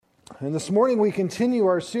And this morning we continue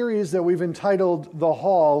our series that we've entitled The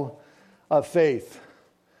Hall of Faith.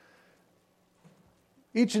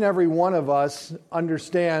 Each and every one of us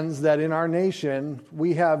understands that in our nation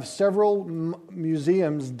we have several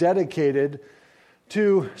museums dedicated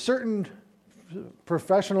to certain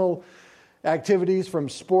professional activities, from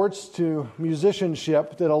sports to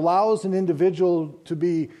musicianship, that allows an individual to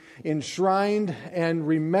be enshrined and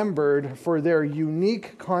remembered for their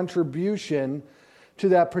unique contribution to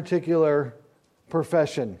that particular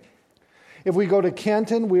profession. If we go to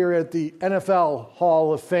Canton, we're at the NFL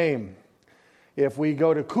Hall of Fame. If we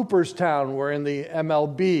go to Cooperstown, we're in the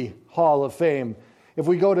MLB Hall of Fame. If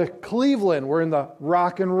we go to Cleveland, we're in the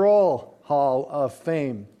Rock and Roll Hall of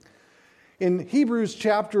Fame. In Hebrews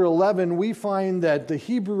chapter 11, we find that the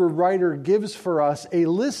Hebrew writer gives for us a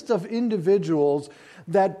list of individuals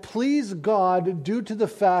that please God due to the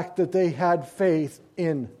fact that they had faith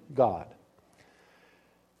in God.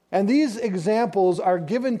 And these examples are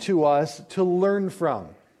given to us to learn from,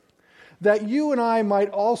 that you and I might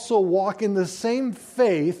also walk in the same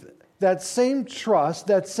faith, that same trust,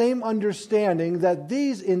 that same understanding that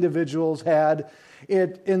these individuals had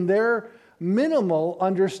in their minimal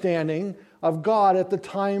understanding of God at the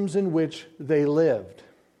times in which they lived.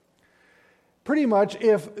 Pretty much,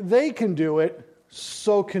 if they can do it,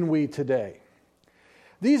 so can we today.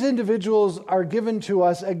 These individuals are given to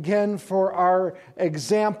us again for our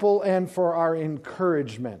example and for our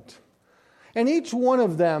encouragement. And each one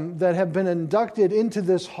of them that have been inducted into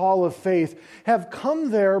this hall of faith have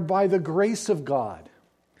come there by the grace of God.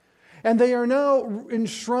 And they are now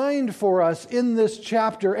enshrined for us in this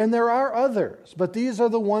chapter, and there are others, but these are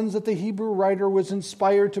the ones that the Hebrew writer was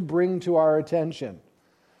inspired to bring to our attention.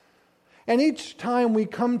 And each time we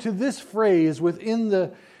come to this phrase within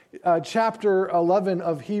the chapter 11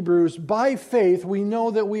 of Hebrews, by faith, we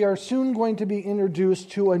know that we are soon going to be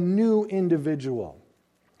introduced to a new individual.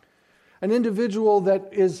 An individual that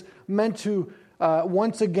is meant to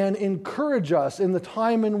once again encourage us in the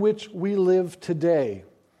time in which we live today,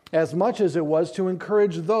 as much as it was to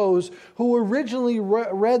encourage those who originally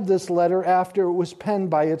read this letter after it was penned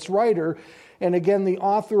by its writer. And again, the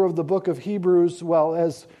author of the book of Hebrews, well,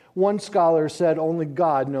 as one scholar said, only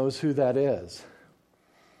God knows who that is.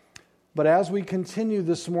 But as we continue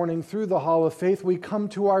this morning through the Hall of Faith, we come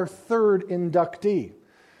to our third inductee,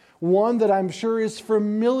 one that I'm sure is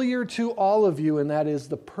familiar to all of you, and that is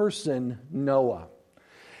the person Noah.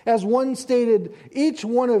 As one stated, each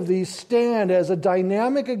one of these stand as a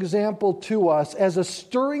dynamic example to us, as a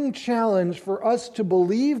stirring challenge for us to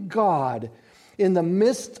believe God in the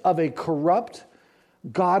midst of a corrupt,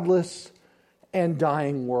 godless, and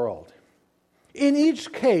dying world. In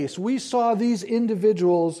each case, we saw these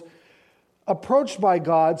individuals approached by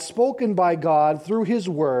God, spoken by God through His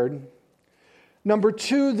Word. Number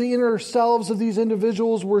two, the inner selves of these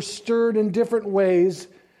individuals were stirred in different ways.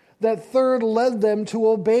 That third led them to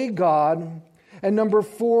obey God. And number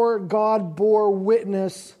four, God bore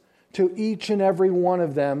witness to each and every one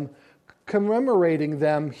of them, commemorating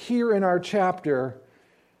them here in our chapter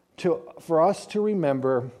for us to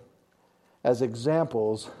remember as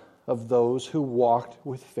examples of those who walked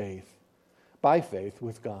with faith, by faith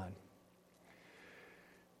with God.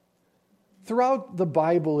 Throughout the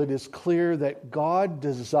Bible, it is clear that God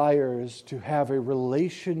desires to have a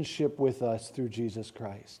relationship with us through Jesus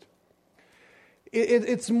Christ.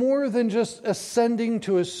 It's more than just ascending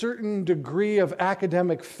to a certain degree of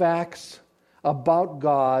academic facts about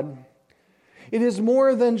God. It is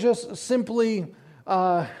more than just simply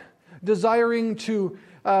desiring to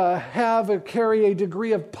carry a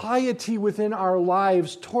degree of piety within our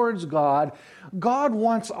lives towards God. God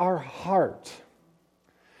wants our heart.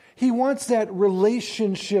 He wants that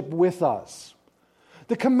relationship with us.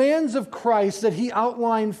 The commands of Christ that He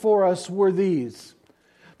outlined for us were these: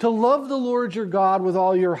 to love the Lord your God with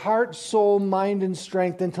all your heart, soul, mind, and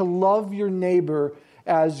strength, and to love your neighbor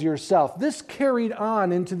as yourself. This carried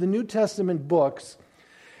on into the New Testament books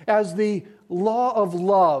as the law of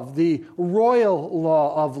love, the royal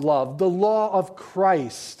law of love, the law of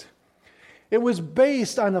Christ. It was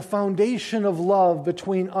based on a foundation of love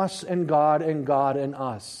between us and God and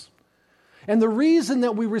us. And the reason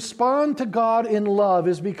that we respond to God in love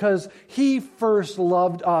is because He first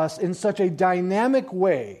loved us in such a dynamic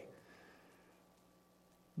way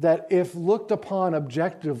that, if looked upon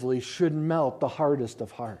objectively, should melt the hardest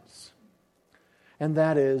of hearts. And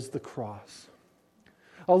that is the cross.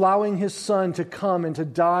 Allowing His Son to come and to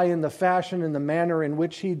die in the fashion and the manner in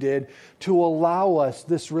which He did, to allow us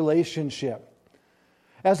this relationship,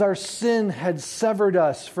 as our sin had severed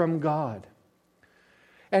us from God.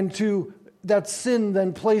 And that sin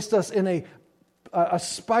then placed us in a a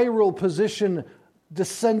spiral position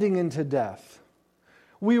descending into death.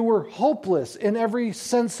 We were hopeless in every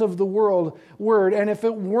sense of the word, and if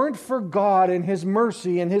it weren't for God and His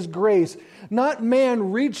mercy and His grace, not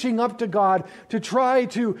man reaching up to God to try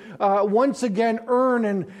to once again earn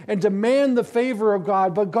and demand the favor of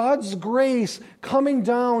God, but God's grace coming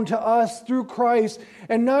down to us through Christ,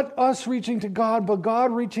 and not us reaching to God, but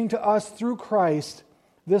God reaching to us through Christ,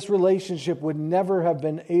 this relationship would never have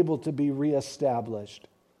been able to be reestablished.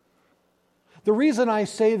 The reason I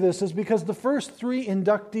say this is because the first three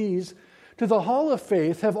inductees to the Hall of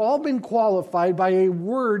Faith have all been qualified by a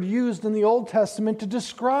word used in the Old Testament to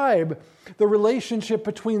describe the relationship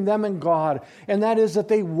between them and God, and that is that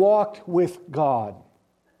they walked with God.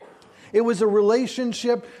 It was a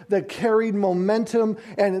relationship that carried momentum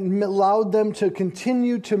and allowed them to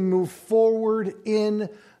continue to move forward in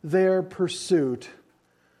their pursuit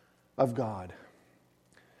of God.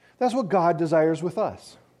 That's what God desires with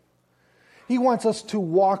us. He wants us to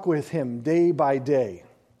walk with Him day by day.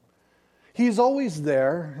 He's always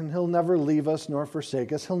there, and He'll never leave us nor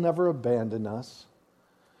forsake us. He'll never abandon us.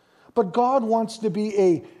 But God wants to be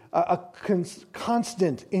a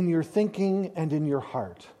constant in your thinking and in your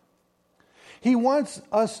heart. He wants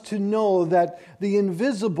us to know that the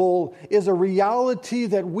invisible is a reality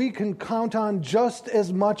that we can count on just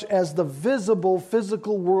as much as the visible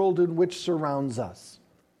physical world in which surrounds us.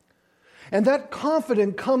 And that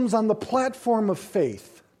confidence comes on the platform of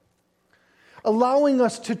faith, allowing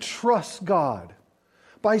us to trust God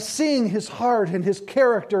by seeing His heart and His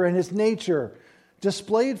character and His nature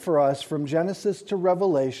displayed for us from Genesis to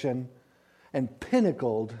Revelation and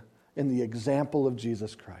pinnacled in the example of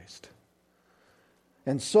Jesus Christ.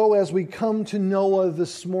 And so as we come to Noah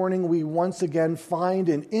this morning, we once again find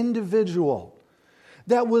an individual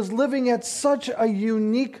that was living at such a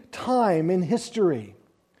unique time in history.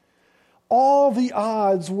 All the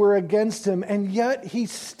odds were against him, and yet he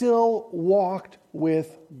still walked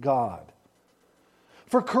with God.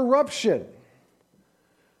 For corruption,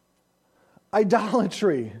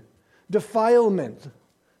 idolatry, defilement,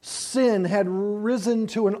 sin had risen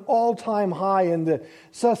to an all-time high in the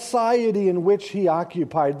society in which he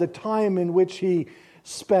occupied, the time in which he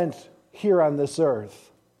spent here on this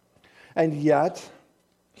earth. And yet,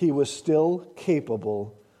 he was still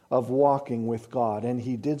capable of walking with God, and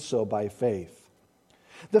he did so by faith.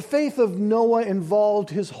 The faith of Noah involved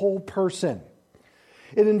his whole person.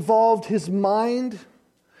 It involved his mind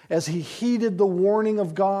as he heeded the warning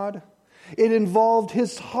of God. It involved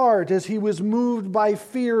his heart as he was moved by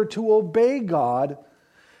fear to obey God.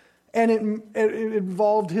 And it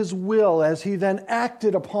involved his will as he then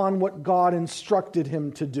acted upon what God instructed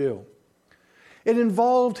him to do. It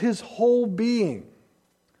involved his whole being.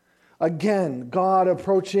 Again, God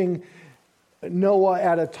approaching Noah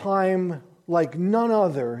at a time like none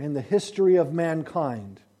other in the history of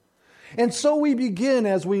mankind. And so we begin,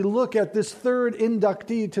 as we look at this third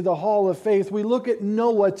inductee to the Hall of Faith, we look at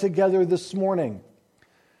Noah together this morning.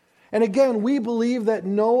 And again, we believe that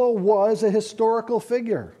Noah was a historical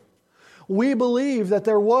figure. We believe that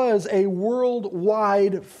there was a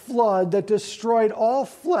worldwide flood that destroyed all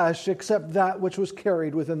flesh except that which was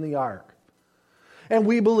carried within the ark. And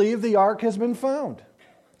we believe the ark has been found.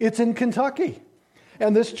 It's in Kentucky.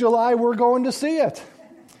 And this July we're going to see it.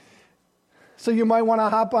 So you might want to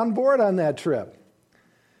hop on board on that trip.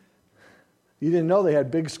 You didn't know they had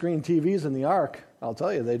big screen TVs in the ark. I'll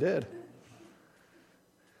tell you, they did.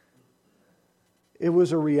 It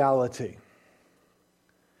was a reality.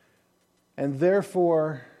 And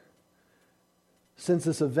therefore, since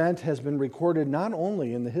this event has been recorded not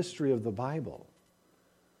only in the history of the Bible,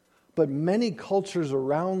 but many cultures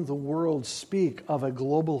around the world speak of a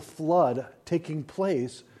global flood taking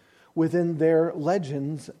place within their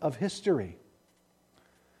legends of history.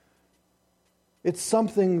 It's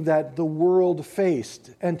something that the world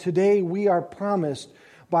faced, and today we are promised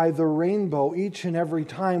by the rainbow each and every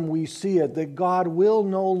time we see it that God will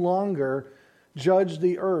no longer judge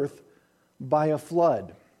the earth by a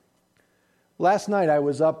flood. Last night I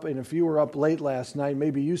was up, and if you were up late last night,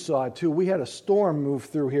 maybe you saw it too, we had a storm move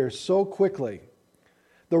through here so quickly.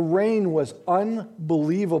 The rain was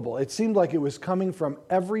unbelievable. It seemed like it was coming from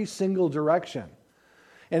every single direction.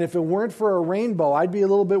 And if it weren't for a rainbow, I'd be a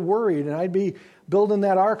little bit worried, and I'd be building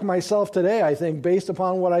that ark myself today, I think, based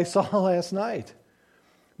upon what I saw last night.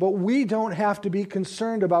 But we don't have to be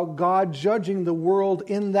concerned about God judging the world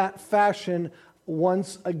in that fashion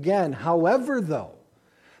once again. However, though,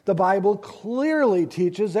 the Bible clearly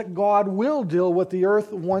teaches that God will deal with the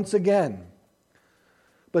earth once again,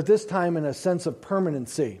 but this time in a sense of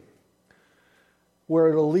permanency. where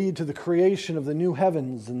it'll lead to the creation of the new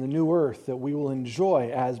heavens and the new earth that we will enjoy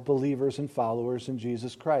as believers and followers in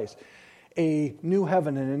Jesus Christ. A new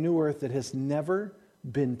heaven and a new earth that has never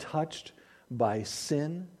been touched by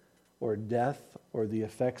sin or death or the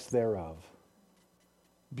effects thereof.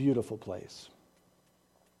 Beautiful place.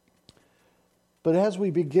 But as we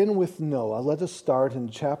begin with Noah, let us start in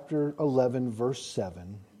chapter 11, verse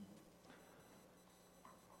 7.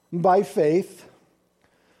 By faith,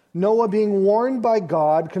 Noah, being warned by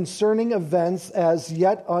God concerning events as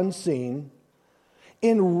yet unseen,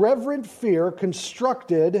 in reverent fear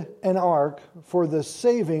constructed an ark for the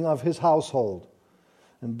saving of his household.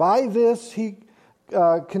 And by this he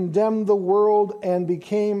condemned the world and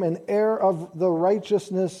became an heir of the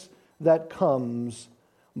righteousness that comes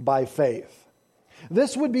by faith.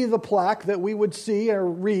 This would be the plaque that we would see or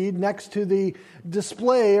read next to the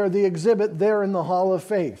display or the exhibit there in the Hall of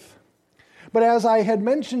Faith. But as I had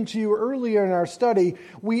mentioned to you earlier in our study,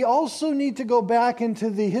 we also need to go back into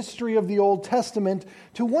the history of the Old Testament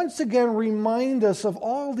to once again remind us of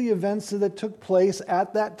all the events that took place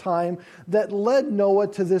at that time that led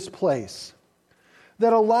Noah to this place,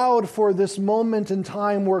 that allowed for this moment in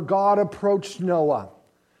time where God approached Noah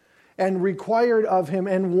and required of him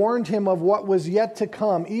and warned him of what was yet to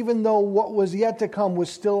come, even though what was yet to come was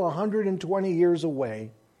still 120 years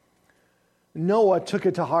away. Noah took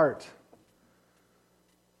it to heart.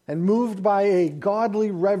 And moved by a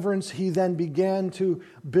godly reverence, he then began to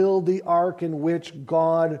build the ark in which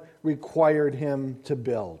God required him to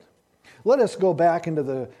build. Let us go back into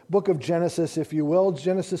the book of Genesis, if you will,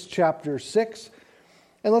 Genesis chapter 6.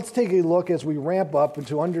 And let's take a look as we ramp up and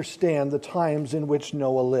to understand the times in which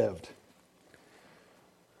Noah lived.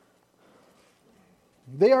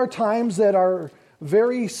 They are times that are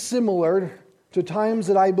very similar to times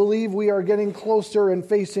that I believe we are getting closer and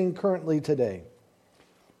facing currently today.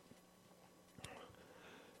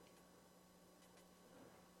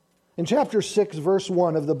 In chapter 6, verse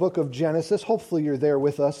 1 of the book of Genesis, hopefully you're there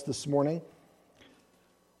with us this morning.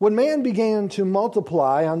 When man began to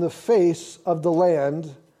multiply on the face of the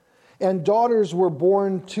land, and daughters were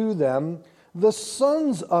born to them, the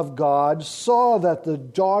sons of God saw that the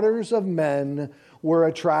daughters of men were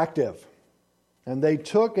attractive, and they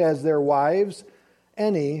took as their wives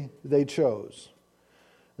any they chose.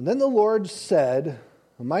 And then the Lord said,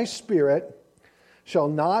 My spirit shall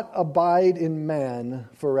not abide in man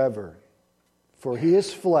forever, for he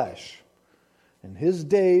is flesh, and his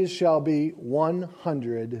days shall be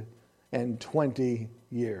 120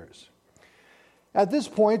 years. At this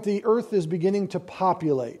point, the earth is beginning to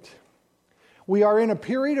populate. We are in a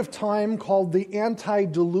period of time called the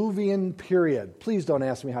antediluvian period. Please don't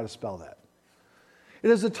ask me how to spell that. It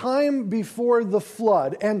is a time before the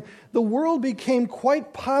flood, and the world became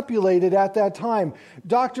quite populated at that time.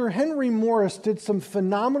 Dr. Henry Morris did some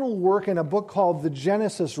phenomenal work in a book called The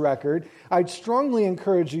Genesis Record. I'd strongly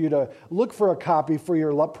encourage you to look for a copy for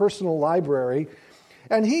your personal library.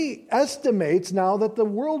 And he estimates now that the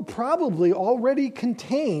world probably already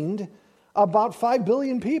contained about 5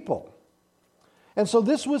 billion people. And so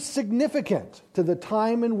this was significant to the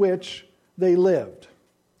time in which they lived.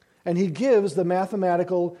 And he gives the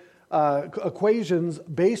mathematical equations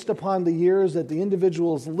based upon the years that the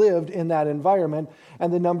individuals lived in that environment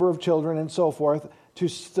and the number of children and so forth to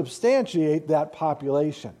substantiate that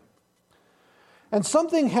population. And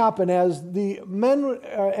something happened as the men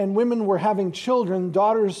and women were having children,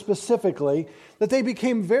 daughters specifically, that they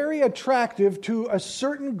became very attractive to a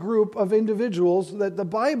certain group of individuals that the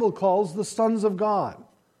Bible calls the sons of God.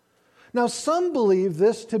 Now, some believe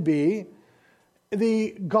this to be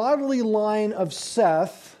the godly line of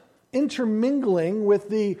Seth intermingling with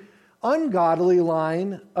the ungodly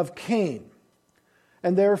line of Cain,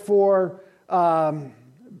 and therefore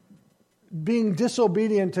being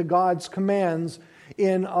disobedient to God's commands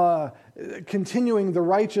in continuing the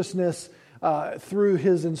righteousness through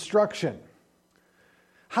his instruction.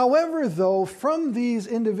 However, though, from these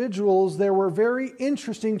individuals there were very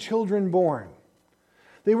interesting children born.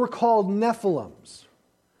 They were called Nephilims.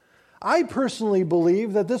 I personally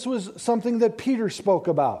believe that this was something that Peter spoke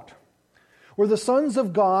about, where the sons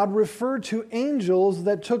of God referred to angels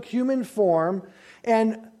that took human form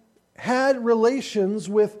and had relations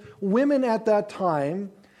with women at that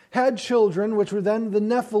time, had children, which were then the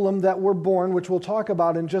Nephilim that were born, which we'll talk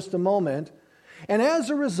about in just a moment. And as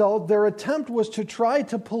a result, their attempt was to try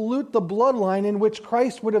to pollute the bloodline in which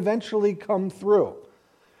Christ would eventually come through.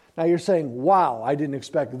 Now you're saying, wow, I didn't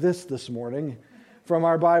expect this morning from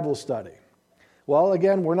our Bible study. Well,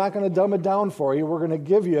 again, we're not going to dumb it down for you. We're going to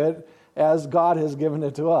give you it as God has given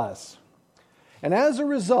it to us. And as a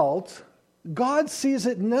result, God sees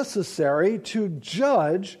it necessary to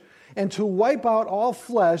judge and to wipe out all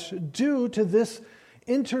flesh due to this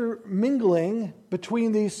intermingling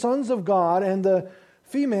between the sons of God and the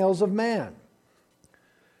females of man.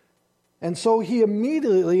 And so he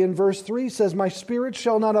immediately in verse 3 says, "My spirit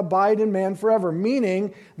shall not abide in man forever,"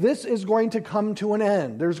 meaning this is going to come to an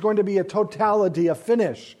end. There's going to be a totality, a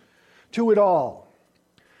finish to it all.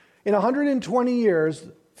 In 120 years,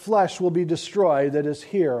 flesh will be destroyed that is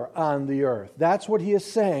here on the earth. That's what he is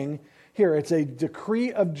saying here. It's a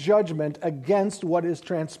decree of judgment against what is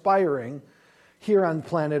transpiring here on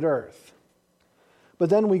planet Earth. But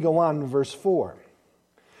then we go on in verse 4.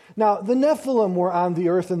 Now, the Nephilim were on the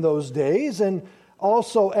earth in those days, and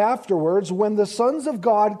also afterwards, when the sons of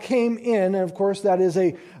God came in, and of course that is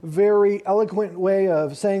a very eloquent way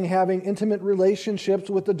of saying having intimate relationships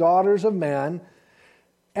with the daughters of man,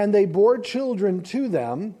 and they bore children to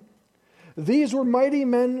them, these were mighty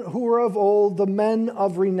men who were of old, the men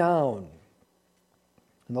of renown.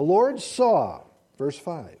 And the Lord saw, verse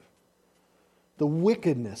 5, the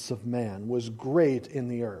wickedness of man was great in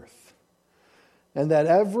the earth, and that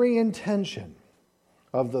every intention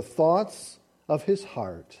of the thoughts of his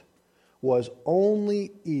heart was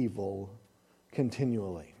only evil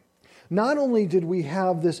continually. Not only did we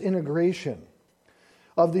have this integration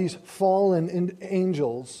of these fallen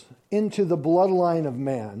angels into the bloodline of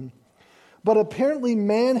man, but apparently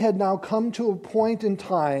man had now come to a point in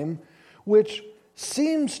time which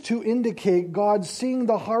seems to indicate God seeing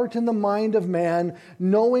the heart and the mind of man,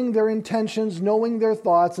 knowing their intentions, knowing their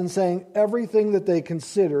thoughts, and saying everything that they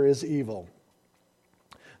consider is evil.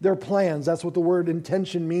 Their plans, that's what the word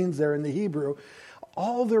intention means there in the Hebrew,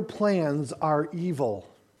 all their plans are evil.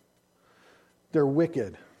 They're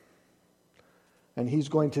wicked. And he's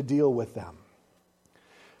going to deal with them.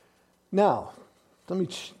 Now, let me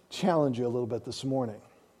challenge you a little bit this morning.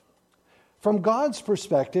 From God's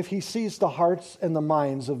perspective, he sees the hearts and the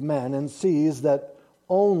minds of men and sees that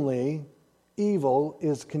only evil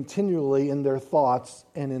is continually in their thoughts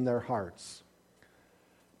and in their hearts.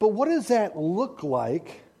 But what does that look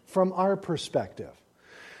like from our perspective?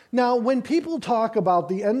 Now, when people talk about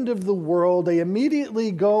the end of the world, they immediately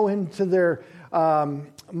go into their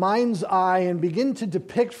mind's eye and begin to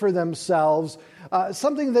depict for themselves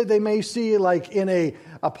something that they may see like in a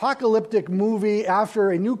apocalyptic movie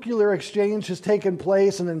after a nuclear exchange has taken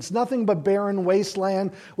place, and it's nothing but barren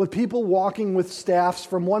wasteland with people walking with staffs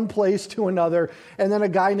from one place to another, and then a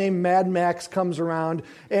guy named Mad Max comes around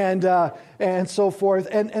and so forth.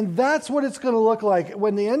 And that's what it's going to look like.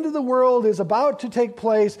 When the end of the world is about to take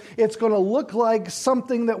place, it's going to look like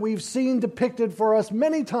something that we've seen depicted for us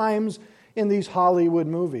many times in these Hollywood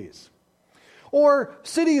movies. Or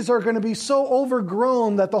cities are going to be so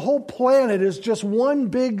overgrown that the whole planet is just one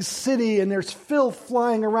big city, and there's filth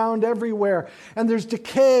flying around everywhere, and there's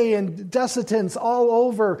decay and desiccations all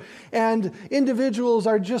over, and individuals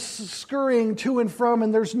are just scurrying to and from,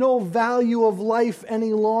 and there's no value of life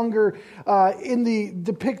any longer in the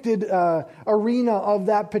depicted arena of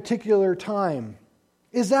that particular time.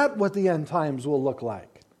 Is that what the end times will look like?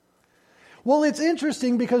 Well, it's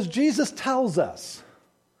interesting because Jesus tells us.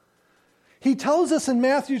 He tells us in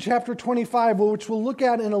Matthew chapter 25, which we'll look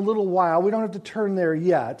at in a little while. We don't have to turn there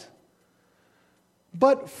yet.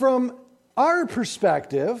 But from our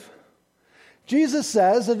perspective, Jesus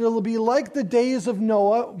says that it'll be like the days of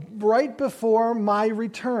Noah right before my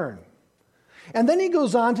return. And then he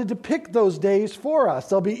goes on to depict those days for us.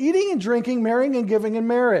 They'll be eating and drinking, marrying and giving in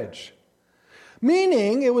marriage.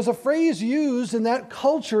 Meaning, it was a phrase used in that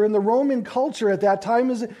culture, in the Roman culture at that time,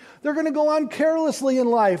 is they're going to go on carelessly in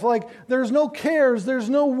life. Like, there's no cares, there's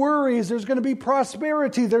no worries, there's going to be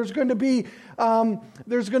prosperity, there's going to be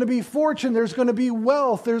fortune, there's going to be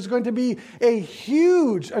wealth, there's going to be a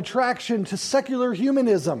huge attraction to secular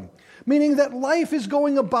humanism. Meaning that life is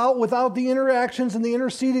going about without the interactions and the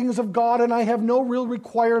intercedings of God, and I have no real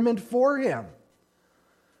requirement for Him.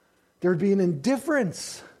 There'd be an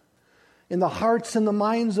indifference in the hearts and the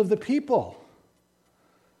minds of the people.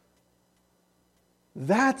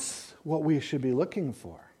 That's what we should be looking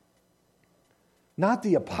for. Not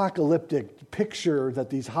the apocalyptic picture that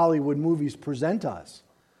these Hollywood movies present us.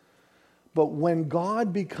 But when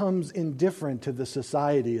God becomes indifferent to the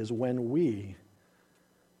society is when we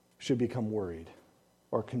should become worried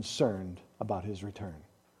or concerned about His return.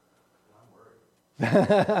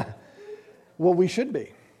 Well, we should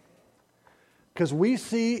be. Because we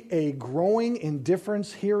see a growing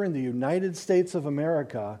indifference here in the United States of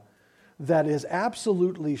America that is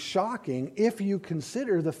absolutely shocking if you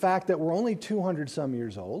consider the fact that we're only 200 some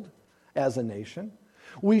years old as a nation.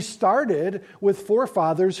 We started with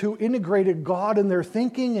forefathers who integrated God in their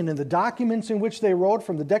thinking and in the documents in which they wrote,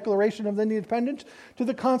 from the Declaration of Independence to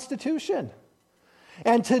the Constitution.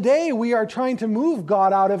 And today we are trying to move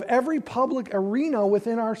God out of every public arena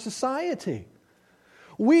within our society.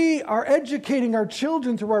 We are educating our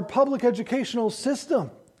children through our public educational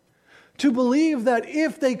system to believe that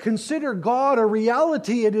if they consider God a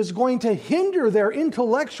reality, it is going to hinder their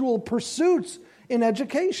intellectual pursuits in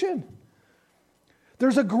education.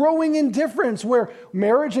 There's a growing indifference where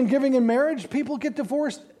marriage and giving in marriage, people get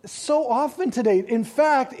divorced so often today. In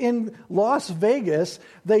fact, in Las Vegas,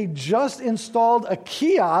 they just installed a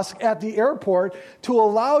kiosk at the airport to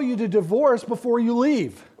allow you to divorce before you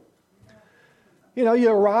leave. You know, you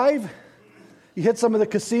arrive, you hit some of the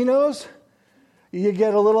casinos, you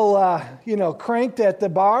get a little, cranked at the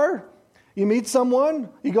bar, you meet someone,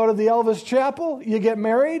 you go to the Elvis Chapel, you get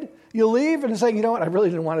married, you leave, and it's like, you know what, I really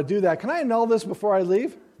didn't want to do that. Can I annul this before I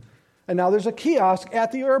leave? And now there's a kiosk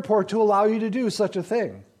at the airport to allow you to do such a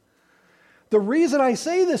thing. The reason I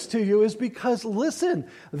say this to you is because, listen,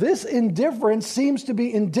 this indifference seems to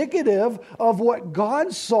be indicative of what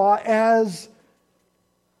God saw as,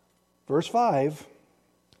 verse 5,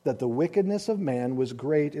 that the wickedness of man was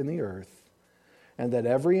great in the earth, and that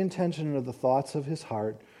every intention of the thoughts of his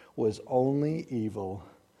heart was only evil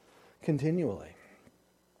continually.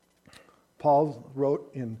 Paul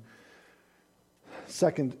wrote in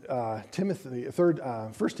 1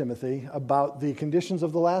 Timothy about the conditions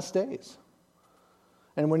of the last days.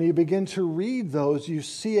 And when you begin to read those, you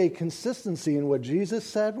see a consistency in what Jesus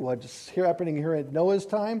said, what's happening here at Noah's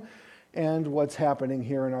time, and what's happening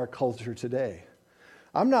here in our culture today.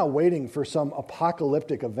 I'm not waiting for some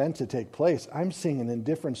apocalyptic event to take place. I'm seeing an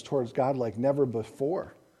indifference towards God like never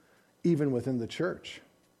before, even within the church.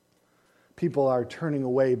 People are turning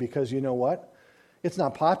away because, you know what? It's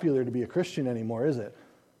not popular to be a Christian anymore, is it?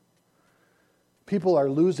 People are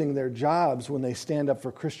losing their jobs when they stand up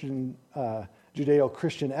for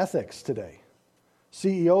Judeo-Christian ethics today.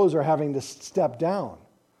 CEOs are having to step down.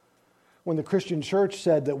 When the Christian church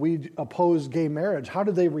said that we oppose gay marriage, how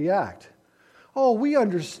did they react? Oh, we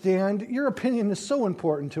understand. Your opinion is so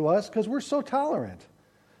important to us because we're so tolerant.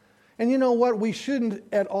 And you know what? We shouldn't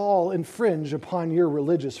at all infringe upon your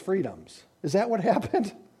religious freedoms. Is that what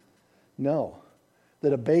happened? No.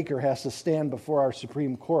 That a baker has to stand before our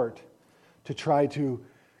Supreme Court to try to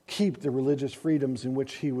keep the religious freedoms in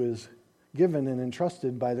which he was given and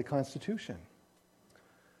entrusted by the Constitution.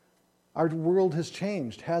 Our world has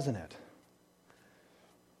changed, hasn't it?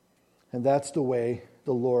 And that's the way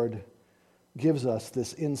the Lord gives us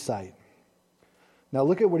this insight. Now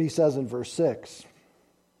look at what he says in verse 6.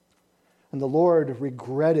 And the Lord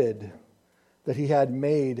regretted that he had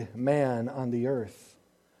made man on the earth,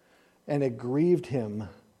 and it grieved him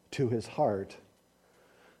to his heart.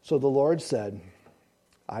 So the Lord said,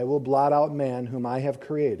 I will blot out man whom I have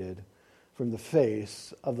created from the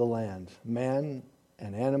face of the land, man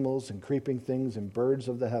and animals and creeping things and birds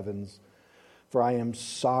of the heavens, for I am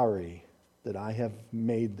sorry that I have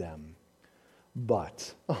made them.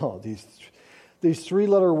 But, these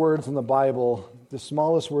three-letter words in the Bible, the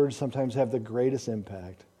smallest words sometimes have the greatest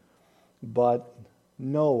impact. But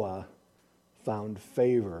Noah found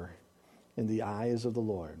favor in the eyes of the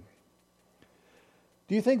Lord.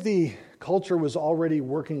 Do you think the culture was already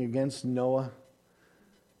working against Noah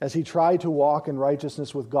as he tried to walk in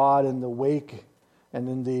righteousness with God in the wake and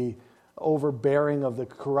in the overbearing of the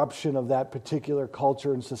corruption of that particular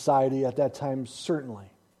culture and society at that time? Certainly.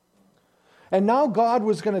 And now God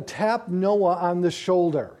was going to tap Noah on the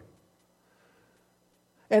shoulder.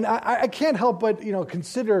 And I can't help but,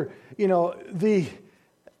 consider, the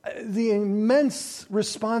immense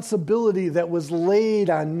responsibility that was laid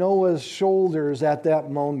on Noah's shoulders at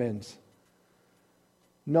that moment.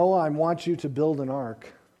 Noah, I want you to build an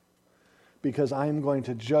ark because I'm going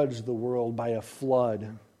to judge the world by a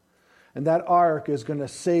flood. And that ark is going to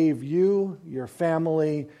save you, your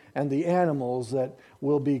family, and the animals that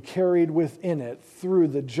will be carried within it through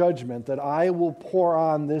the judgment that I will pour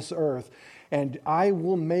on this earth. And I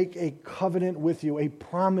will make a covenant with you, a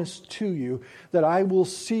promise to you that I will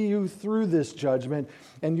see you through this judgment,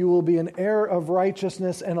 and you will be an heir of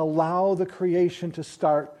righteousness and allow the creation to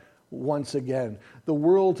start once again, the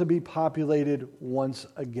world to be populated once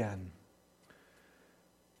again.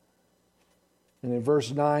 And in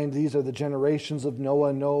verse 9, these are the generations of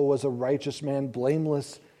Noah. Noah was a righteous man,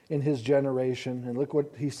 blameless in his generation. And look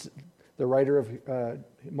what the writer of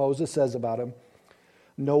Moses says about him.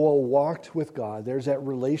 Noah walked with God. There's that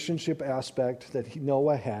relationship aspect that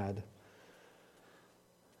Noah had.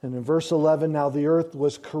 And in verse 11, now the earth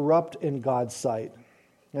was corrupt in God's sight,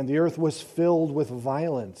 and the earth was filled with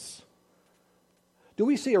violence. Do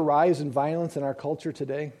we see a rise in violence in our culture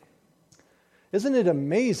today? Isn't it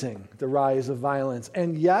amazing, the rise of violence?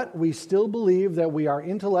 And yet we still believe that we are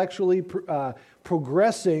intellectually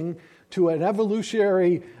progressing to an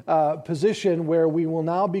evolutionary position where we will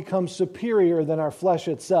now become superior than our flesh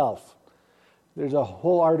itself. There's a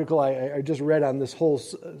whole article I just read on this whole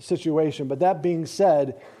situation. But that being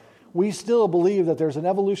said, we still believe that there's an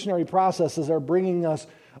evolutionary processes that are bringing us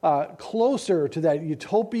closer to that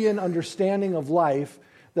utopian understanding of life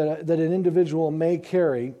that an individual may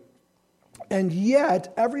carry. And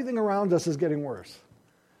yet, everything around us is getting worse.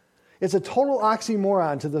 It's a total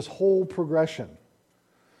oxymoron to this whole progression.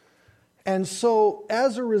 And so,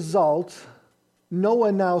 as a result,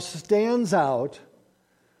 Noah now stands out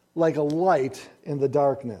like a light in the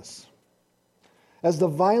darkness. As the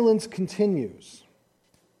violence continues,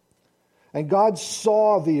 and God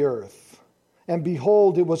saw the earth, and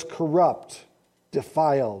behold, it was corrupt,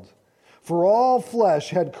 defiled. For all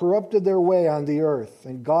flesh had corrupted their way on the earth.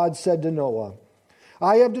 And God said to Noah,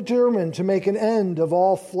 I have determined to make an end of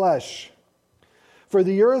all flesh, for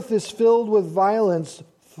the earth is filled with violence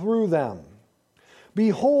through them.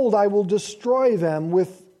 Behold, I will destroy them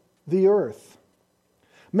with the earth.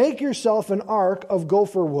 Make yourself an ark of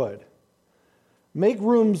gopher wood. Make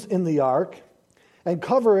rooms in the ark, and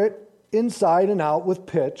cover it inside and out with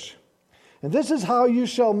pitch. And this is how you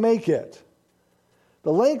shall make it.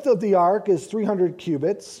 The length of the ark is 300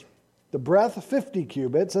 cubits, the breadth 50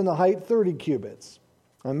 cubits, and the height 30 cubits.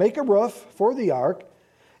 And make a roof for the ark,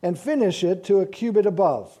 and finish it to a cubit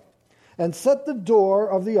above. And set the door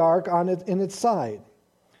of the ark on it in its side,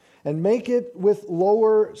 and make it with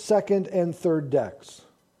lower, second, and third decks.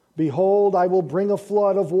 Behold, I will bring a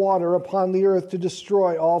flood of water upon the earth to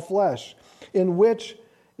destroy all flesh, in which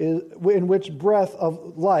breath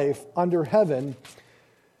of life under heaven,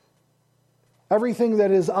 everything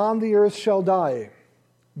that is on the earth shall die.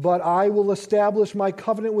 But I will establish my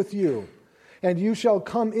covenant with you, and you shall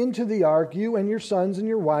come into the ark, you and your sons and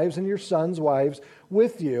your wives and your sons' wives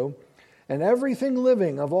with you. And everything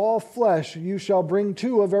living of all flesh you shall bring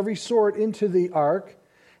two of every sort into the ark,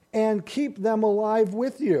 and keep them alive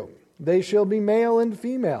with you. They shall be male and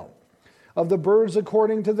female. Of the birds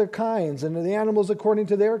according to their kinds, and of the animals according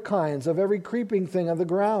to their kinds, of every creeping thing of the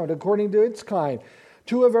ground according to its kind.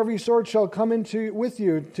 Two of every sort shall come into with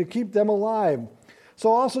you to keep them alive.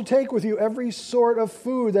 So also take with you every sort of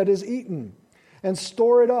food that is eaten, and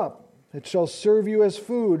store it up. It shall serve you as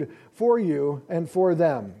food for you and for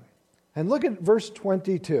them. And look at verse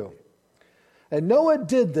 22. And Noah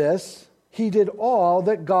did this, he did all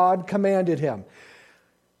that God commanded him.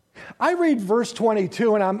 I read verse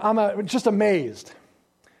 22 and I'm just amazed.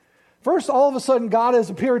 First, all of a sudden, God has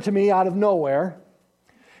appeared to me out of nowhere.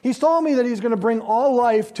 He's told me that he's going to bring all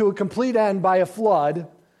life to a complete end by a flood.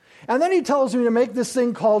 And then he tells me to make this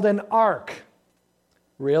thing called an ark.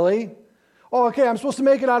 Really? Oh, okay, I'm supposed to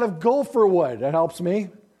make it out of gopher wood. That helps me.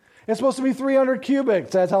 It's supposed to be 300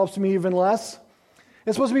 cubits. That helps me even less.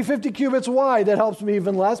 It's supposed to be 50 cubits wide. That helps me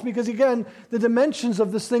even less because, again, the dimensions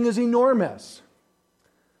of this thing is enormous.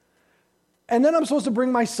 And then I'm supposed to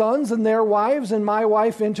bring my sons and their wives and my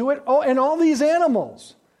wife into it. Oh, and all these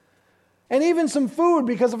animals. And even some food,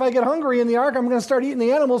 because if I get hungry in the ark, I'm going to start eating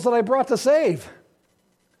the animals that I brought to save.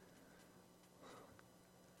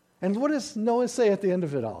 And what does Noah say at the end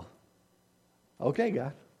of it all? Okay,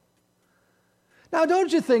 God. Now,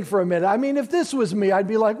 don't you think for a minute, I mean, if this was me, I'd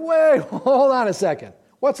be like, wait, hold on a second.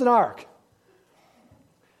 What's an ark?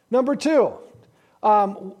 Number two,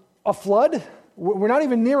 a flood. We're not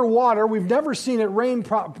even near water. We've never seen it rain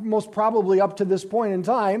most probably up to this point in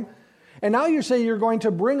time. And now you're saying you're going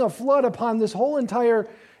to bring a flood upon this whole entire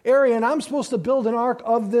area, and I'm supposed to build an ark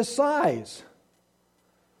of this size.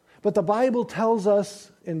 But the Bible tells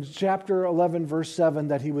us in chapter 11, verse 7,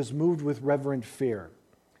 that he was moved with reverent fear.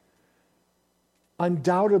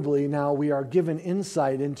 Undoubtedly, now we are given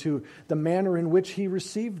insight into the manner in which he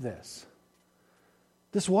received this.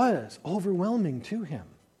 This was overwhelming to him.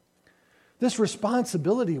 This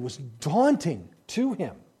responsibility was daunting to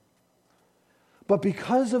him. But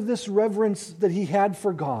because of this reverence that he had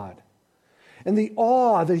for God, and the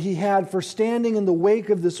awe that he had for standing in the wake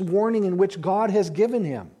of this warning in which God has given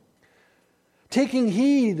him, taking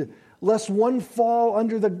heed lest one fall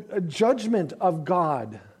under the judgment of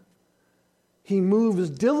God, he moves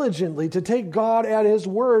diligently to take God at his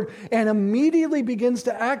word and immediately begins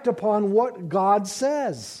to act upon what God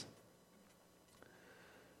says.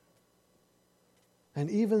 And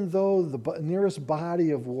even though the nearest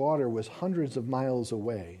body of water was hundreds of miles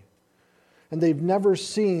away, and they've never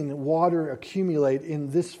seen water accumulate in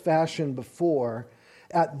this fashion before,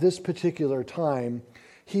 at this particular time,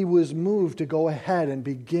 he was moved to go ahead and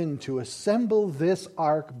begin to assemble this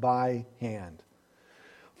ark by hand.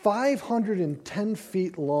 510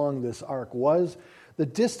 feet long this ark was, the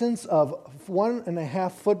distance of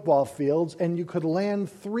 1.5 football fields, and you could land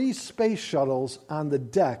 3 space shuttles on the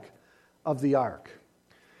deck of the ark.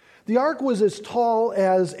 The ark was as tall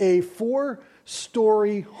as a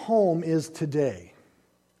 4-story home is today.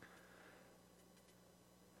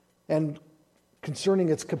 And concerning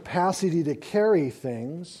its capacity to carry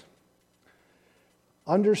things,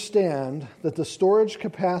 understand that the storage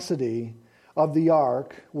capacity of the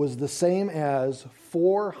ark was the same as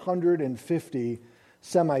 450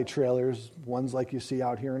 semi-trailers, ones like you see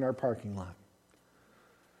out here in our parking lot.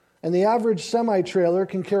 And the average semi-trailer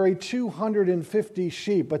can carry 250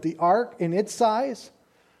 sheep, but the ark, in its size,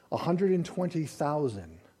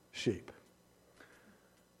 120,000 sheep.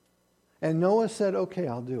 And Noah said, okay,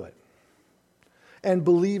 I'll do it. And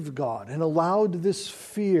believed God and allowed this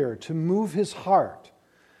fear to move his heart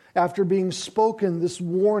after being spoken this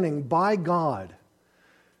warning by God,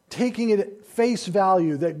 taking it at face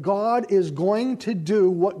value that God is going to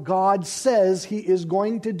do what God says he is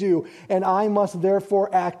going to do, and I must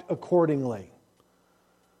therefore act accordingly.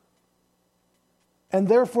 And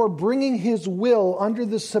therefore bringing his will under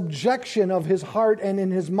the subjection of his heart and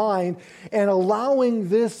in his mind, and allowing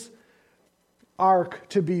this ark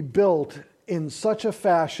to be built in such a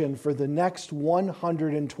fashion for the next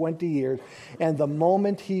 120 years. And the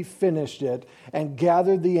moment he finished it and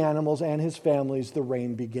gathered the animals and his families, the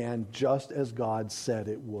rain began, just as God said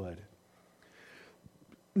it would.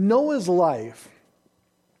 Noah's life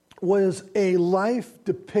was a life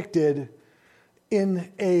depicted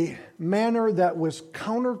in a manner that was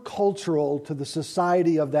countercultural to the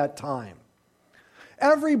society of that time.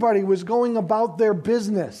 Everybody was going about their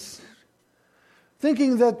business,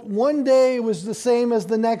 thinking that one day was the same as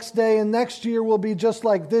the next day, and next year will be just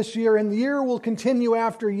like this year, and the year will continue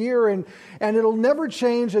after year, and it'll never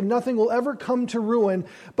change, and nothing will ever come to ruin.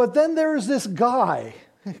 But then there's this guy.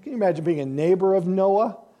 Can you imagine being a neighbor of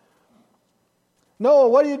Noah? Noah,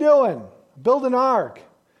 what are you doing? Build an ark.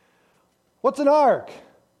 What's an ark?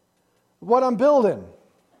 What I'm building.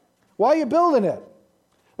 Why are you building it?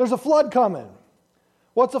 There's a flood coming.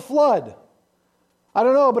 What's a flood? I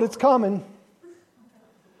don't know, but it's coming.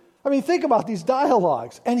 I mean, think about these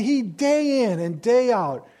dialogues. And he, day in and day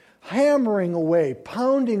out, hammering away,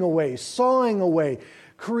 pounding away, sawing away,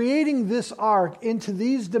 creating this ark into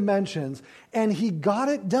these dimensions, and he got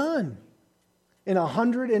it done in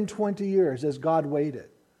 120 years as God waited.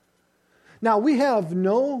 Now, we have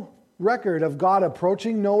no record of God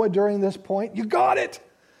approaching Noah during this point. You got it!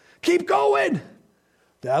 Keep going!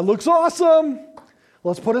 That looks awesome!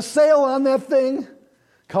 Let's put a sail on that thing.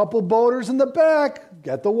 Couple boaters in the back.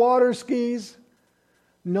 Get the water skis.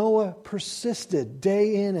 Noah persisted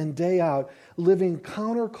day in and day out, living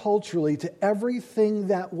counterculturally to everything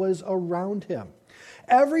that was around him.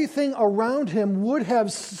 Everything around him would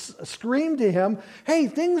have screamed to him, hey,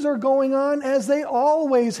 things are going on as they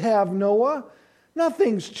always have, Noah.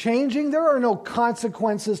 Nothing's changing. There are no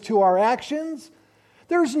consequences to our actions.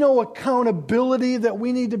 There's no accountability that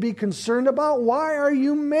we need to be concerned about. Why are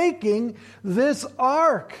you making this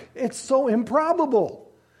ark? It's so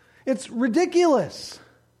improbable. It's ridiculous.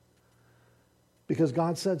 Because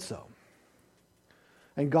God said so.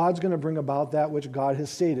 And God's going to bring about that which God has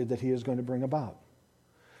stated that he is going to bring about.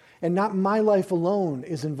 And not my life alone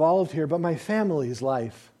is involved here, but my family's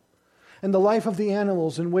life. And the life of the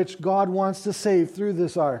animals in which God wants to save through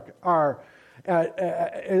this ark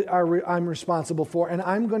I'm responsible for, and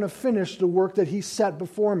I'm going to finish the work that he set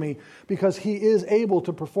before me because he is able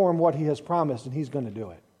to perform what he has promised, and he's going to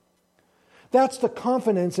do it. That's the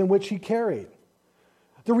confidence in which he carried.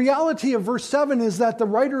 The reality of verse 7 is that the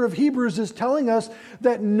writer of Hebrews is telling us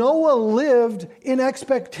that Noah lived in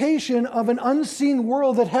expectation of an unseen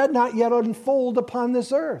world that had not yet unfolded upon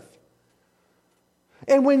this earth.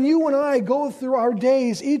 And when you and I go through our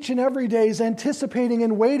days, each and every day, anticipating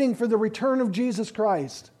and waiting for the return of Jesus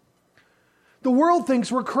Christ, the world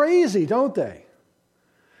thinks we're crazy, don't they?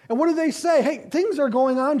 And what do they say? Hey, things are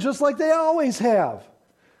going on just like they always have.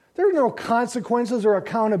 There are no consequences or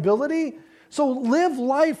accountability. So live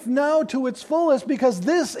life now to its fullest because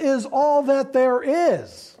this is all that there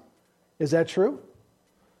is. Is that true?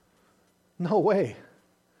 No way.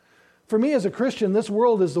 For me as a Christian, this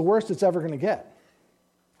world is the worst it's ever going to get.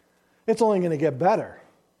 It's only going to get better.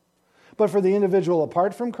 But for the individual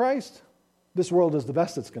apart from Christ, this world is the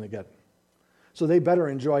best it's going to get. So they better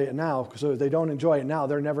enjoy it now, because if they don't enjoy it now,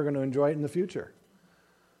 they're never going to enjoy it in the future.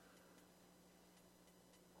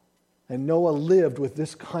 And Noah lived with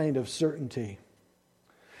this kind of certainty.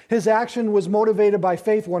 His action was motivated by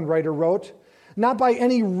faith, one writer wrote, not by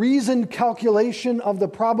any reasoned calculation of the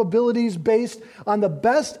probabilities based on the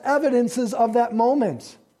best evidences of that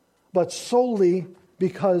moment, but solely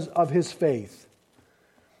because of his faith.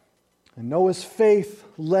 And Noah's faith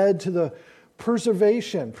led to the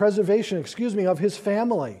preservation of his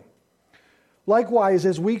family. Likewise,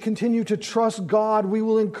 as we continue to trust God, we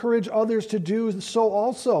will encourage others to do so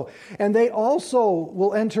also. And they also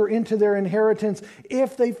will enter into their inheritance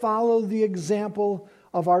if they follow the example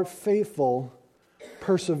of our faithful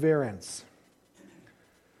perseverance.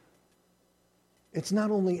 It's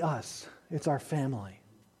not only us, it's our family.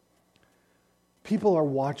 People are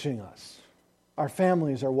watching us. Our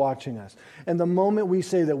families are watching us. And the moment we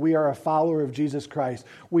say that we are a follower of Jesus Christ,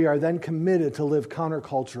 we are then committed to live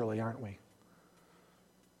counterculturally, aren't we?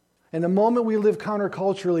 And the moment we live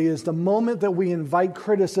counterculturally is the moment that we invite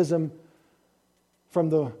criticism from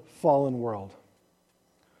the fallen world.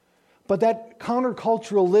 But that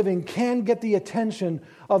countercultural living can get the attention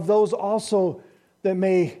of those also that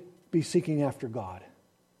may be seeking after God.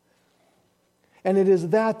 And it is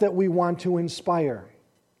that we want to inspire.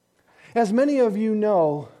 As many of you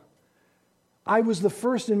know, I was the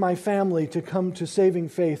first in my family to come to saving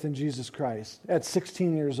faith in Jesus Christ at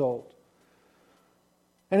 16 years old.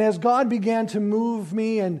 And as God began to move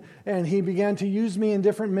me and He began to use me in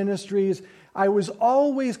different ministries, I was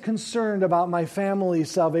always concerned about my family's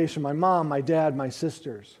salvation, my mom, my dad, my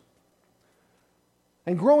sisters.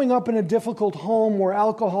 And growing up in a difficult home where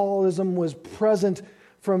alcoholism was present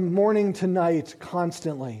from morning to night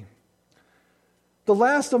constantly, the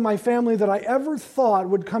last of my family that I ever thought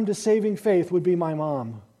would come to saving faith would be my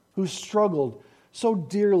mom, who struggled so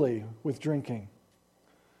dearly with drinking.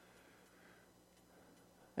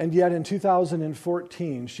 And yet in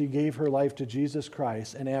 2014, she gave her life to Jesus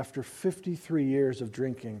Christ, and after 53 years of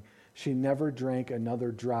drinking, she never drank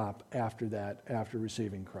another drop after that, after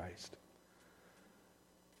receiving Christ.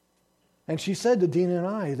 And she said to Dina and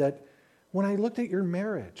I that when I looked at your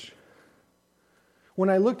marriage, when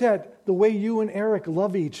I looked at the way you and Eric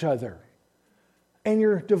love each other, and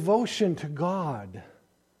your devotion to God,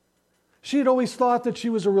 she had always thought that she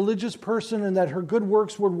was a religious person and that her good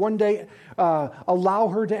works would one day allow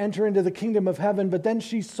her to enter into the kingdom of heaven, but then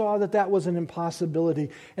she saw that that was an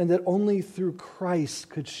impossibility and that only through Christ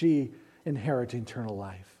could she inherit eternal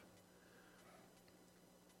life.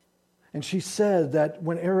 And she said that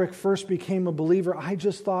when Eric first became a believer, I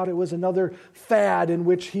just thought it was another fad in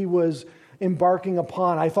which he was embarking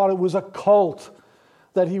upon. I thought it was a cult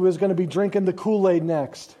that he was going to be drinking the Kool-Aid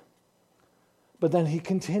next. But then he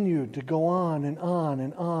continued to go on and on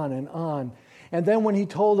and on and on. And then when he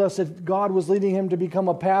told us that God was leading him to become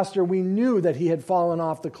a pastor, we knew that he had fallen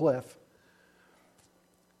off the cliff.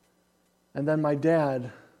 And then my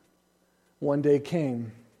dad one day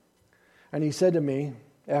came, and he said to me,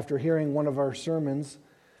 after hearing one of our sermons,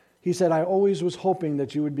 he said, I always was hoping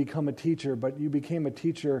that you would become a teacher, but you became a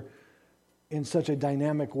teacher in such a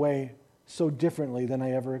dynamic way, so differently than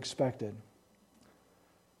I ever expected.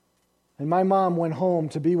 And my mom went home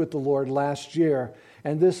to be with the Lord last year,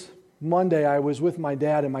 and this Monday I was with my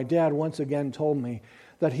dad, and my dad once again told me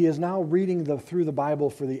that he is now reading through the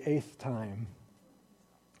Bible for the 8th time.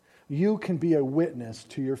 You can be a witness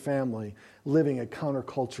to your family living a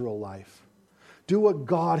countercultural life. Do what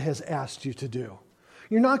God has asked you to do.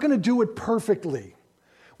 You're not going to do it perfectly.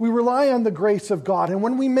 We rely on the grace of God, and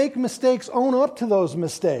when we make mistakes, own up to those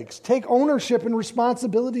mistakes. Take ownership and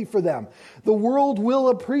responsibility for them. The world will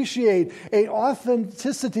appreciate an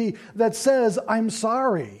authenticity that says, I'm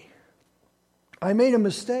sorry. I made a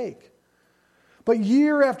mistake. But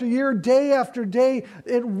year after year, day after day,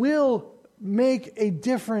 it will make a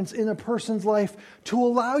difference in a person's life to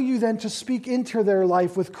allow you then to speak into their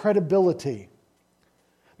life with credibility.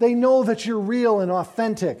 They know that you're real and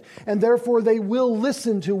authentic, and therefore they will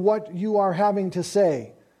listen to what you are having to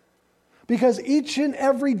say. Because each and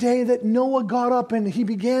every day that Noah got up and he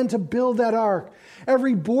began to build that ark,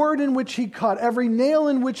 every board in which he cut, every nail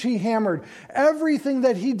in which he hammered, everything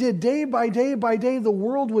that he did day by day by day, the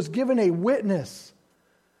world was given a witness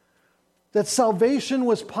that salvation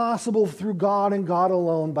was possible through God and God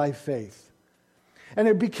alone by faith. And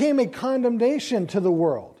it became a condemnation to the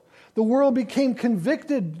world. The world became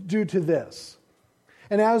convicted due to this.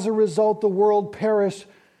 And as a result, the world perished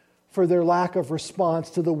for their lack of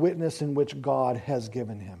response to the witness in which God has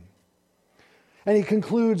given him. And he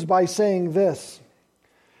concludes by saying this,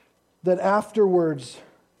 that afterwards,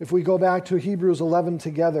 if we go back to Hebrews 11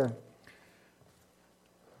 together,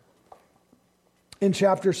 in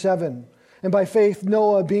chapter 7, and by faith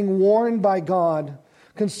Noah, being warned by God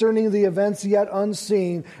concerning the events yet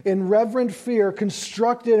unseen, in reverent fear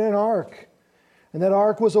constructed an ark. And that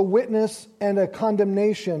ark was a witness and a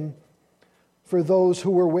condemnation for those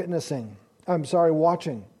who were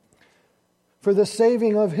watching, for the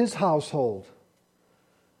saving of his household.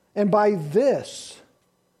 And by this,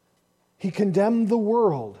 he condemned the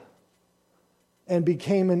world and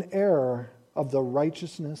became an heir of the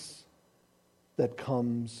righteousness that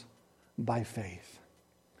comes by faith.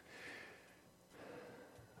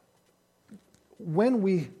 When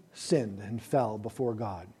we sinned and fell before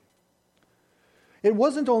God, it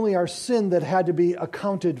wasn't only our sin that had to be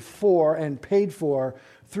accounted for and paid for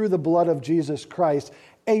through the blood of Jesus Christ.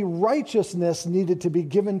 A righteousness needed to be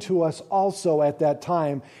given to us also at that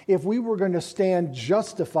time if we were going to stand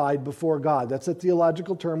justified before God. That's a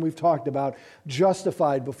theological term we've talked about,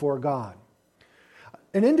 justified before God.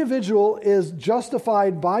 An individual is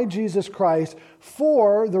justified by Jesus Christ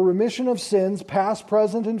for the remission of sins, past,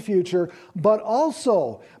 present, and future, but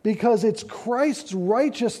also because it's Christ's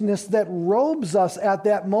righteousness that robes us at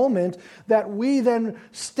that moment, that we then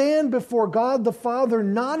stand before God the Father,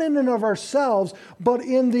 not in and of ourselves, but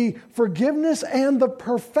in the forgiveness and the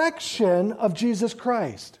perfection of Jesus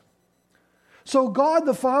Christ. So God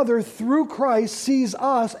the Father, through Christ, sees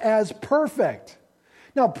us as perfect.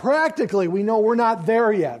 Now, practically, we know we're not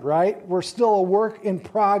there yet, right? We're still a work in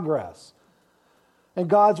progress. And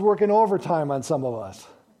God's working overtime on some of us.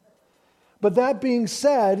 But that being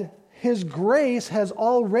said, His grace has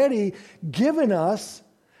already given us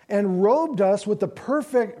and robed us with the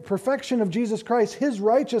perfection of Jesus Christ, His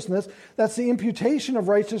righteousness. That's the imputation of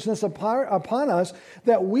righteousness upon us,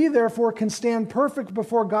 that we therefore can stand perfect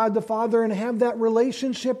before God the Father and have that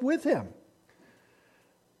relationship with Him.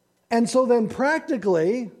 And so then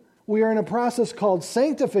practically, we are in a process called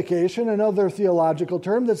sanctification, another theological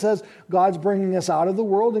term that says God's bringing us out of the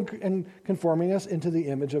world and conforming us into the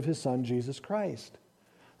image of His Son, Jesus Christ.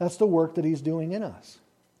 That's the work that He's doing in us.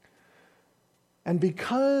 And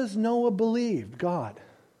because Noah believed God,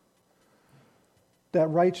 that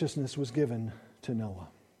righteousness was given to Noah.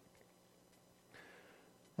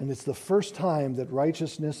 And it's the first time that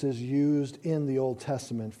righteousness is used in the Old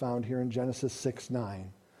Testament, found here in Genesis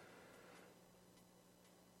 6:9.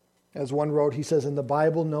 As one wrote, he says, in the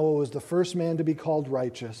Bible, Noah was the first man to be called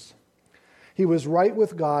righteous. He was right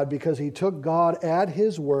with God because he took God at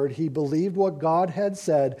His word. He believed what God had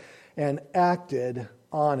said and acted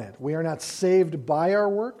on it. We are not saved by our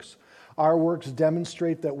works. Our works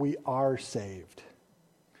demonstrate that we are saved.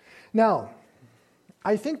 Now,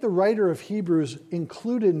 I think the writer of Hebrews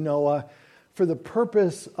included Noah for the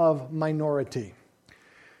purpose of minority.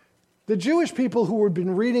 The Jewish people who had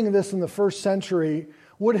been reading this in the first century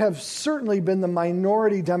would have certainly been the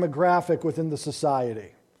minority demographic within the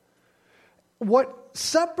society. What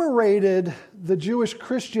separated the Jewish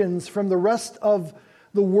Christians from the rest of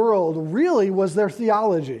the world really was their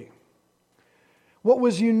theology. What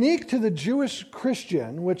was unique to the Jewish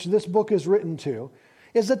Christian, which this book is written to,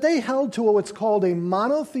 is that they held to what's called a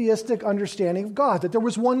monotheistic understanding of God, that there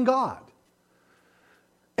was one God.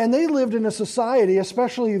 And they lived in a society,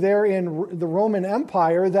 especially there in the Roman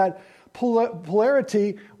Empire, that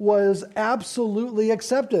polarity was absolutely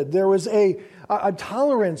accepted. There was a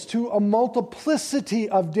tolerance to a multiplicity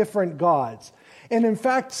of different gods. And in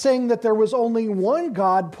fact, saying that there was only one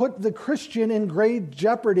God put the Christian in great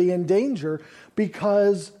jeopardy and danger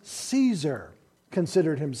because Caesar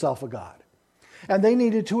considered himself a god. And they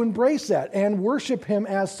needed to embrace that and worship him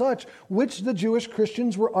as such, which the Jewish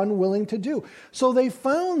Christians were unwilling to do. So they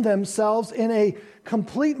found themselves in a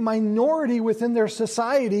complete minority within their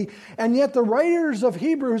society, and yet the writers of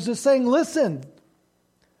Hebrews is saying, listen,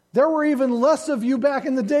 there were even less of you back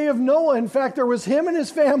in the day of Noah. In fact, there was him and his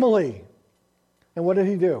family. And what did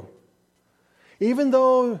he do? Even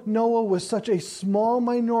though Noah was such a small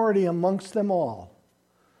minority amongst them all,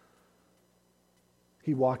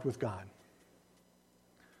 he walked with God.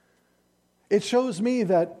 It shows me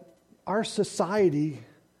that our society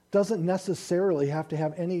doesn't necessarily have to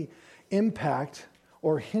have any impact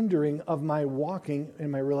or hindering of my walking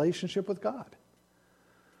in my relationship with God.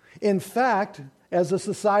 In fact, as a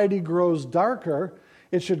society grows darker,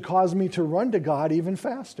 it should cause me to run to God even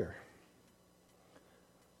faster.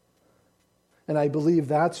 And I believe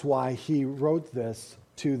that's why he wrote this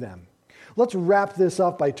to them. Let's wrap this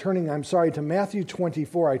up by turning, to Matthew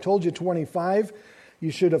 24. I told you 25. You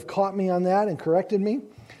should have caught me on that and corrected me.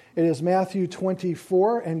 It is Matthew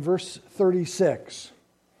 24 and verse 36.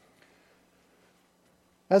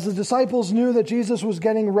 As the disciples knew that Jesus was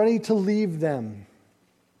getting ready to leave them,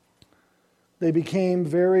 they became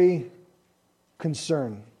very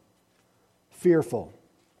concerned, fearful.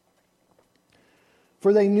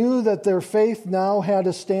 for they knew that their faith now had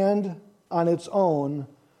to stand on its own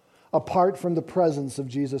apart from the presence of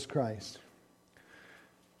Jesus Christ.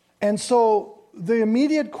 And so the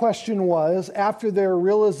immediate question was, after their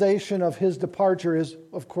realization of his departure, is,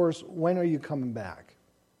 of course, when are you coming back?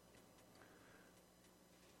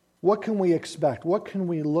 What can we expect? What can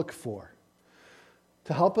we look for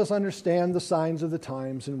to help us understand the signs of the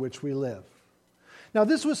times in which we live? Now,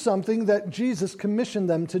 this was something that Jesus commissioned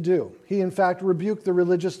them to do. He, in fact, rebuked the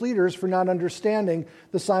religious leaders for not understanding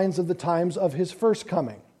the signs of the times of his first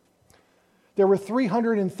coming. There were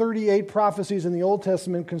 338 prophecies in the Old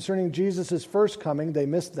Testament concerning Jesus' first coming. They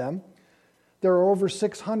missed them. There are over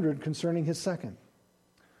 600 concerning his second.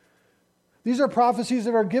 These are prophecies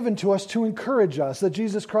that are given to us to encourage us that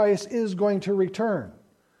Jesus Christ is going to return.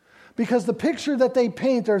 Because the picture that they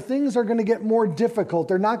paint are things are going to get more difficult.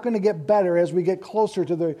 They're not going to get better as we get closer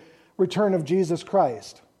to the return of Jesus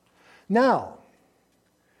Christ. Now,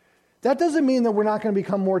 that doesn't mean that we're not going to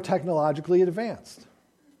become more technologically advanced.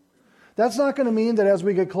 That's not going to mean that as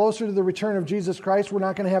we get closer to the return of Jesus Christ, we're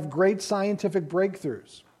not going to have great scientific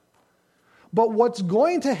breakthroughs. But what's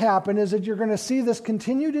going to happen is that you're going to see this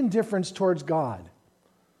continued indifference towards God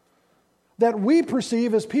that we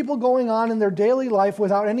perceive as people going on in their daily life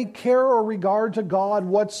without any care or regard to God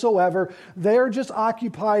whatsoever. They're just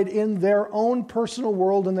occupied in their own personal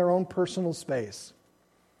world and their own personal space.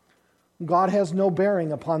 God has no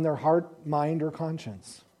bearing upon their heart, mind, or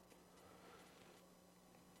conscience.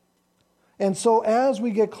 And so as we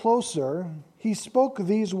get closer, he spoke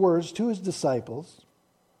these words to his disciples.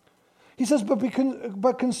 He says,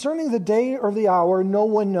 but concerning the day or the hour, no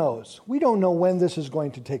one knows. We don't know when this is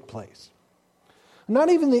going to take place. Not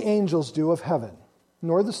even the angels do of heaven,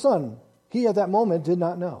 nor the Son. He at that moment did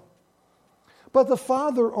not know. But the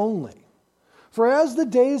Father only. For as the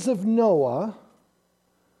days of Noah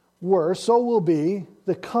were, so will be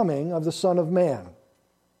the coming of the Son of Man.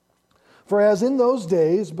 For as in those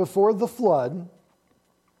days before the flood,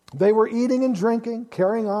 they were eating and drinking,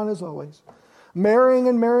 carrying on as always, marrying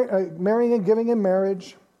and giving in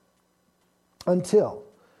marriage, until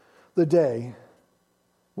the day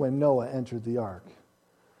when Noah entered the ark.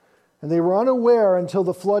 And they were unaware until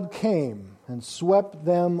the flood came and swept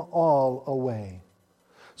them all away.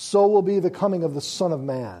 So will be the coming of the Son of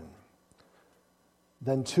Man.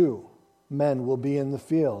 Then 2 men will be in the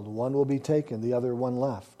field. One will be taken, the other one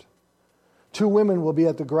left. 2 women will be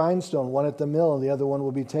at the grindstone, one at the mill, and the other one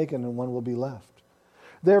will be taken, and one will be left.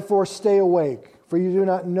 Therefore stay awake, for you do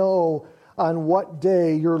not know on what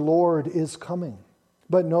day your Lord is coming.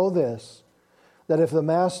 But know this, that if the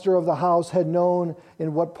master of the house had known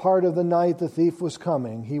in what part of the night the thief was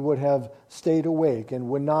coming, he would have stayed awake and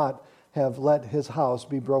would not have let his house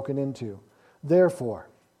be broken into. Therefore,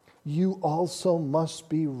 you also must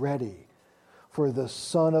be ready, for the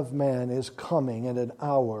Son of Man is coming at an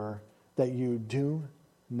hour that you do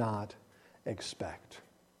not expect.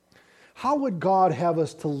 How would God have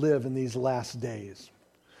us to live in these last days?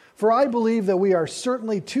 For I believe that we are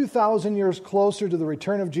certainly 2,000 years closer to the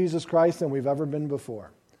return of Jesus Christ than we've ever been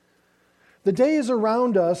before. The days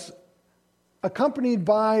around us, accompanied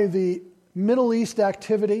by the Middle East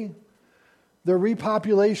activity, the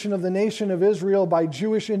repopulation of the nation of Israel by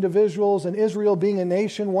Jewish individuals, and Israel being a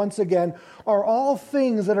nation once again, are all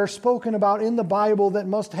things that are spoken about in the Bible that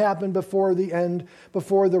must happen before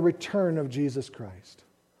the return of Jesus Christ.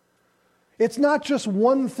 It's not just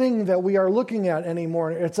one thing that we are looking at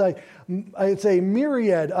anymore. It's a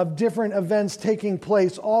myriad of different events taking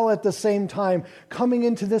place all at the same time, coming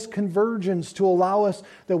into this convergence to allow us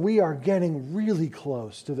that we are getting really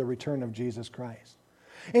close to the return of Jesus Christ.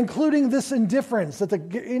 Including this indifference that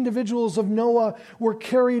the individuals of Noah were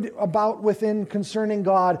carried about within concerning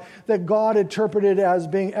God, that God interpreted as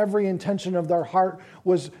being every intention of their heart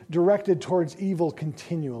was directed towards evil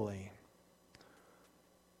continually.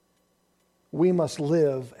 We must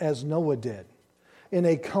live as Noah did, in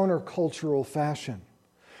a countercultural fashion.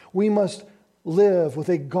 We must live with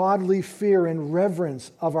a godly fear and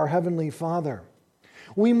reverence of our Heavenly Father.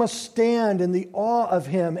 We must stand in the awe of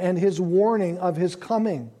Him and His warning of His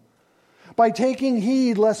coming, by taking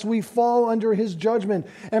heed lest we fall under His judgment,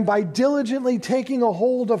 and by diligently taking a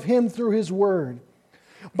hold of Him through His Word,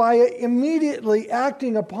 by immediately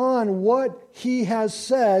acting upon what He has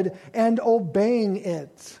said and obeying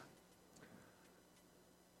it.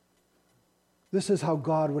 This is how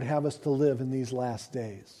God would have us to live in these last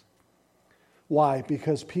days. Why?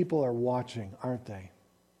 Because people are watching, aren't they?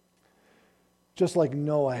 Just like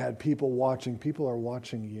Noah had people watching, people are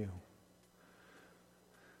watching you.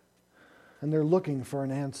 And they're looking for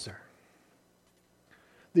an answer.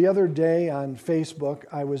 The other day on Facebook,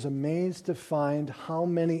 I was amazed to find how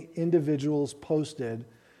many individuals posted.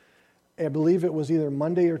 I believe it was either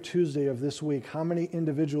Monday or Tuesday of this week, how many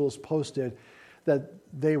individuals posted that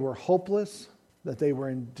they were hopeless, that they were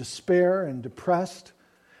in despair and depressed,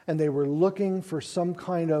 and they were looking for some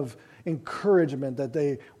kind of encouragement that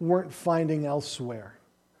they weren't finding elsewhere.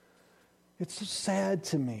 It's so sad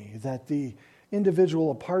to me that the individual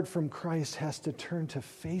apart from Christ has to turn to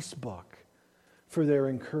Facebook for their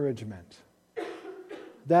encouragement.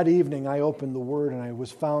 That evening I opened the Word and I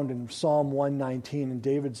was found in Psalm 119, and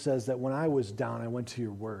David says that when I was down, I went to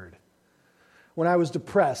your Word. When I was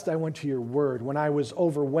depressed, I went to your Word. When I was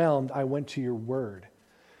overwhelmed, I went to your Word.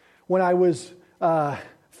 When I was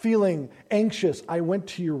feeling anxious, I went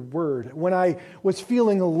to your Word. When I was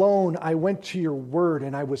feeling alone, I went to your Word,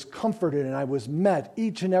 and I was comforted and I was met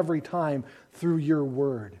each and every time through your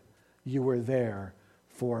Word. You were there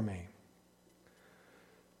for me.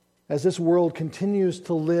 As this world continues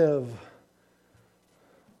to live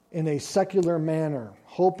in a secular manner,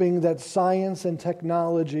 hoping that science and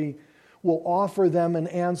technology will offer them an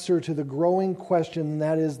answer to the growing question, and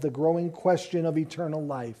that is the growing question of eternal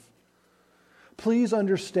life. Please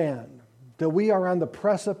understand that we are on the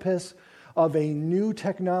precipice of a new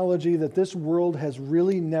technology that this world has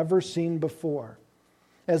really never seen before.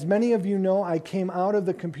 As many of you know, I came out of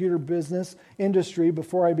the computer business industry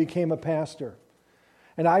before I became a pastor.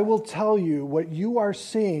 And I will tell you, what you are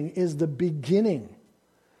seeing is the beginning.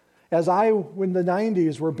 As I, in the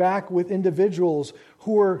 90s, were back with individuals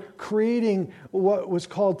who were creating what was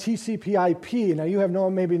called TCP/IP. Now, you have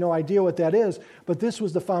maybe no idea what that is, but this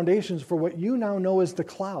was the foundations for what you now know as the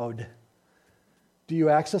cloud. Do you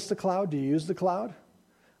access the cloud? Do you use the cloud?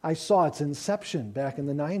 I saw its inception back in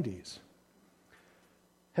the 90s.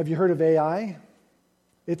 Have you heard of AI?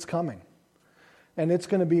 It's coming. And it's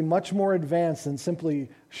going to be much more advanced than simply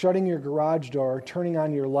shutting your garage door, turning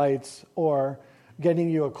on your lights, or getting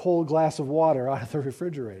you a cold glass of water out of the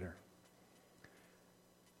refrigerator.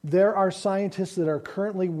 There are scientists that are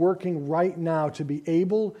currently working right now to be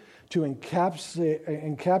able to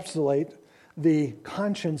encapsulate the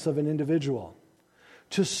conscience of an individual,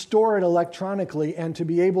 to store it electronically, and to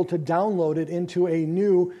be able to download it into a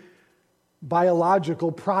new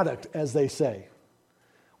biological product, as they say.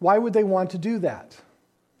 Why would they want to do that?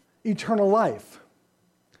 Eternal life.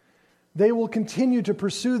 They will continue to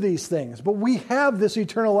pursue these things, but we have this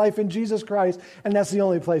eternal life in Jesus Christ, and that's the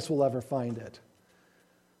only place we'll ever find it.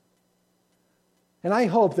 And I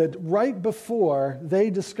hope that right before they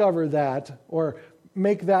discover that or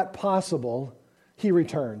make that possible, He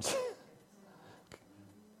returns.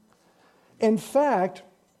 In fact,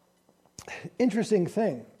 interesting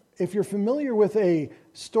thing, if you're familiar with a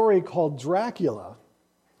story called Dracula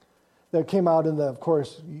that came out of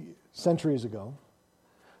course, centuries ago,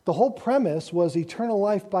 the whole premise was eternal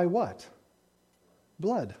life by what?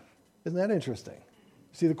 Blood. Isn't that interesting?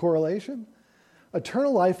 See the correlation?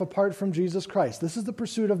 Eternal life apart from Jesus Christ. This is the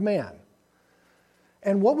pursuit of man.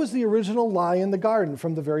 And what was the original lie in the garden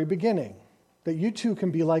from the very beginning? That you too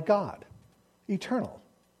can be like God. Eternal.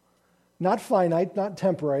 Not finite, not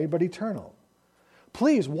temporary, but eternal.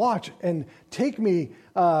 Please watch and take me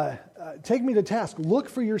to task. Look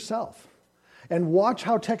for yourself. And watch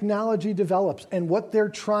how technology develops and what they're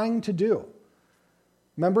trying to do.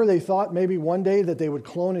 Remember, they thought maybe one day that they would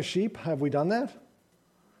clone a sheep. Have we done that?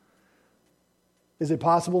 Is it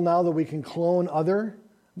possible now that we can clone other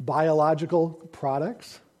biological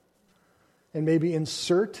products and maybe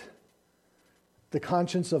insert the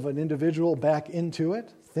conscience of an individual back into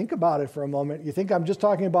it? Think about it for a moment. You think I'm just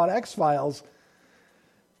talking about X-Files.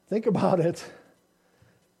 Think about it.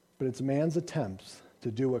 But it's man's attempts to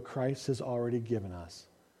do what Christ has already given us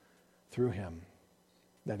through Him,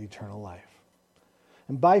 that eternal life.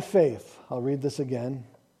 And by faith, I'll read this again.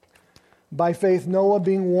 By faith, Noah,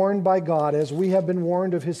 being warned by God, as we have been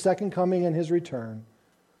warned of His second coming and His return,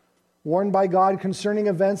 warned by God concerning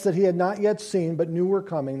events that he had not yet seen but knew were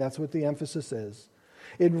coming, that's what the emphasis is.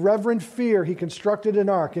 In reverent fear, he constructed an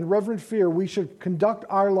ark. In reverent fear, we should conduct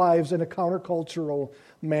our lives in a countercultural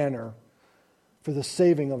manner for the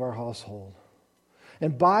saving of our household.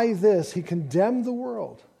 And by this, he condemned the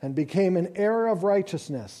world and became an heir of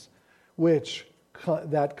righteousness,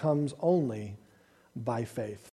 that comes only by faith.